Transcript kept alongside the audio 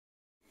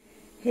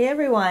Hey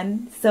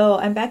everyone! So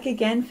I'm back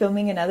again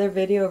filming another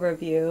video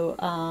review.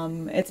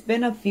 It's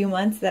been a few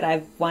months that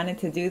I've wanted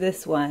to do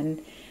this one,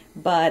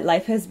 but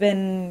life has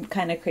been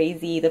kind of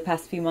crazy the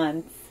past few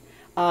months.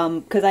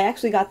 Because I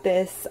actually got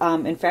this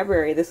in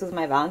February. This was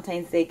my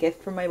Valentine's Day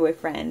gift from my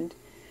boyfriend.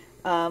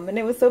 And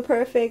it was so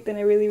perfect and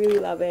I really, really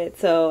love it.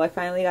 So I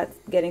finally got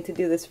getting to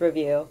do this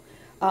review.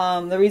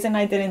 The reason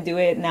I didn't do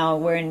it now,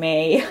 we're in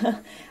May,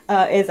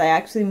 is I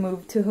actually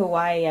moved to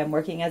Hawaii. I'm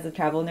working as a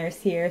travel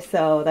nurse here,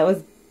 so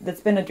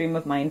that's been a dream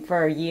of mine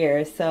for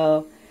years,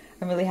 so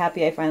I'm really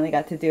happy I finally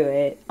got to do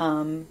it.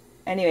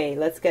 Anyway,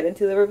 let's get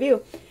into the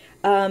review.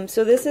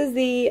 So this is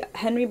the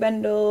Henri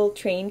Bendel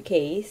train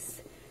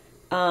case.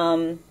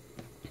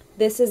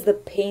 This is the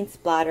paint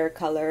splatter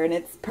color, and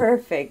it's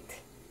perfect.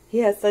 He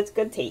has such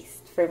good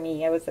taste for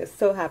me. I was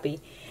so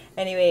happy.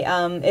 Anyway,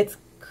 it's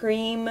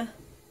cream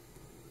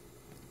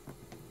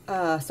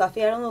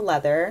saffiano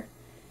leather,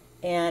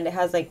 and it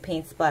has like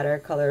paint splatter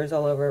colors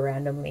all over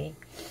randomly.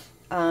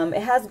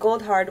 It has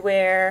gold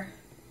hardware.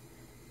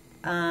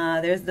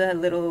 There's the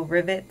little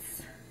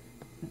rivets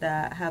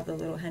that have the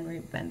little Henri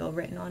Bendel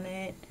written on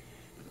it.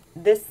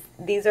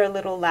 These are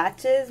little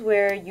latches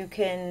where you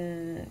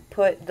can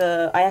put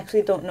I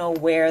actually don't know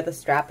where the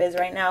strap is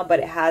right now, but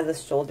it has a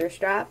shoulder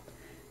strap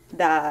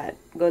that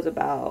goes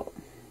about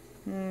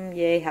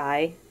yay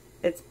high.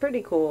 It's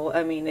pretty cool.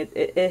 I mean,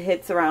 it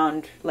hits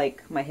around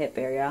like my hip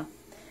area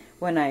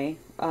when I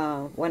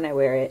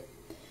wear it.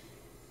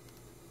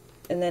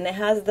 And then it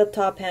has the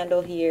top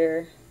handle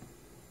here.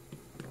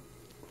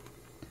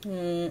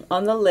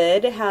 On the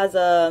lid, it has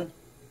a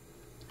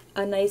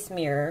nice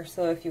mirror.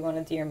 So if you want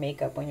to do your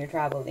makeup when you're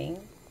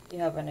traveling, you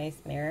have a nice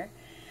mirror.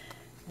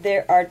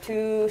 There are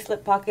two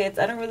slip pockets.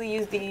 I don't really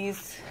use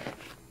these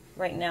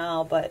right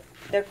now, but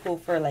they're cool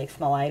for like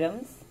small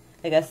items.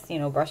 I guess, you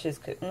know, brushes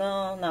could,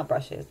 no, not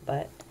brushes,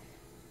 but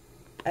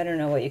I don't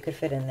know what you could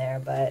fit in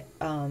there, but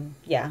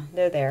yeah,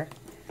 they're there.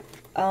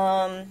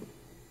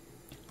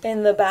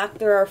 In the back,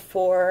 there are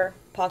 4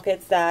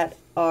 pockets that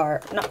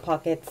are, not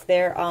pockets,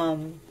 they're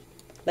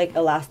like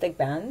elastic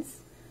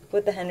bands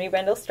with the Henri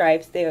Bendel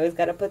stripes. They always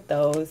got to put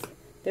those.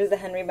 There's the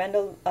Henri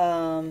Bendel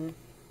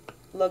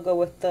logo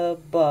with the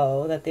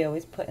bow that they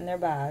always put in their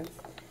bags.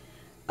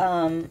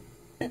 Then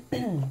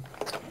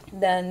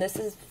this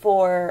is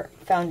for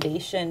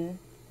foundation.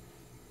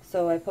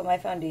 So I put my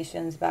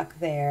foundations back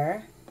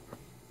there.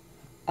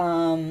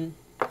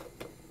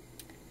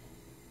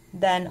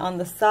 Then on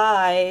the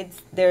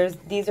sides,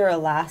 these are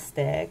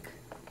elastic.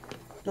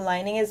 The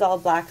lining is all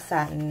black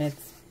satin.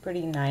 It's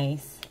pretty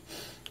nice.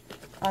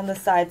 On the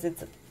sides,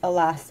 it's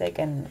elastic,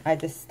 and I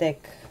just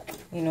stick,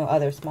 you know,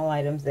 other small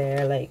items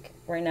there. Like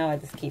right now, I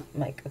just keep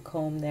like a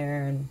comb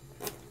there and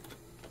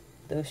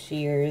those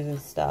shears and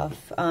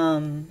stuff.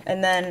 And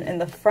then in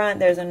the front,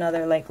 there's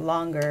another like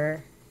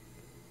longer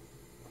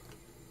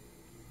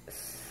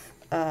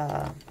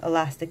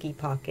elasticy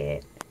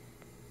pocket.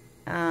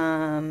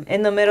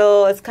 In the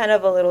middle, it's kind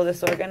of a little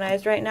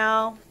disorganized right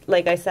now.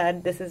 Like I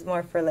said, this is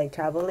more for like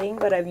traveling,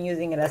 but I'm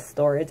using it as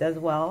storage as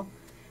well,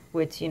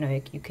 which, you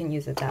know, you can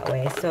use it that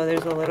way. So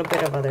there's a little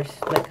bit of other,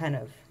 like, kind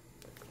of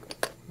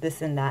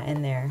this and that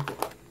in there.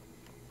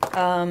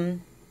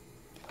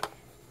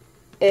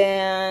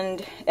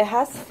 And it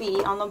has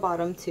feet on the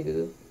bottom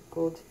too,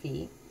 gold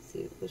feet.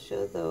 See, we'll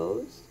show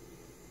those.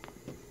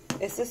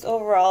 It's just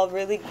overall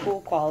really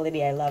cool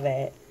quality. I love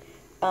it.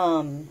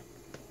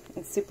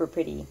 It's super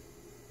pretty.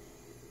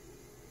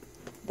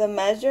 The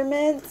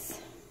measurements,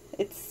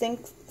 it's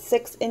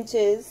 6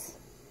 inches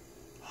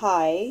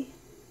high,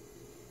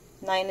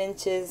 9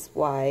 inches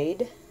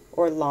wide,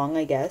 or long,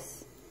 I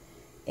guess,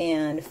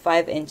 and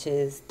 5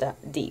 inches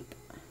deep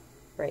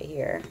right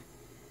here.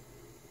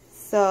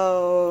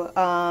 So,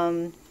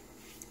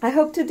 I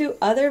hope to do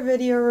other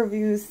video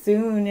reviews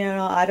soon. You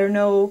know, I don't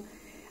know.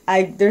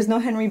 There's no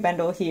Henri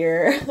Bendel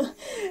here,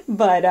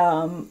 but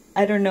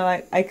I don't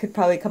know. I could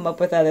probably come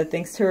up with other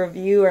things to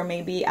review, or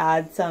maybe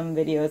add some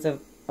videos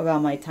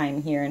about my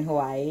time here in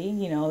Hawaii.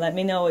 You know, let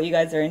me know what you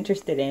guys are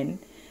interested in.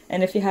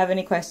 And if you have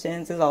any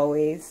questions, as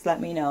always, let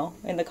me know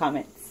in the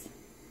comments.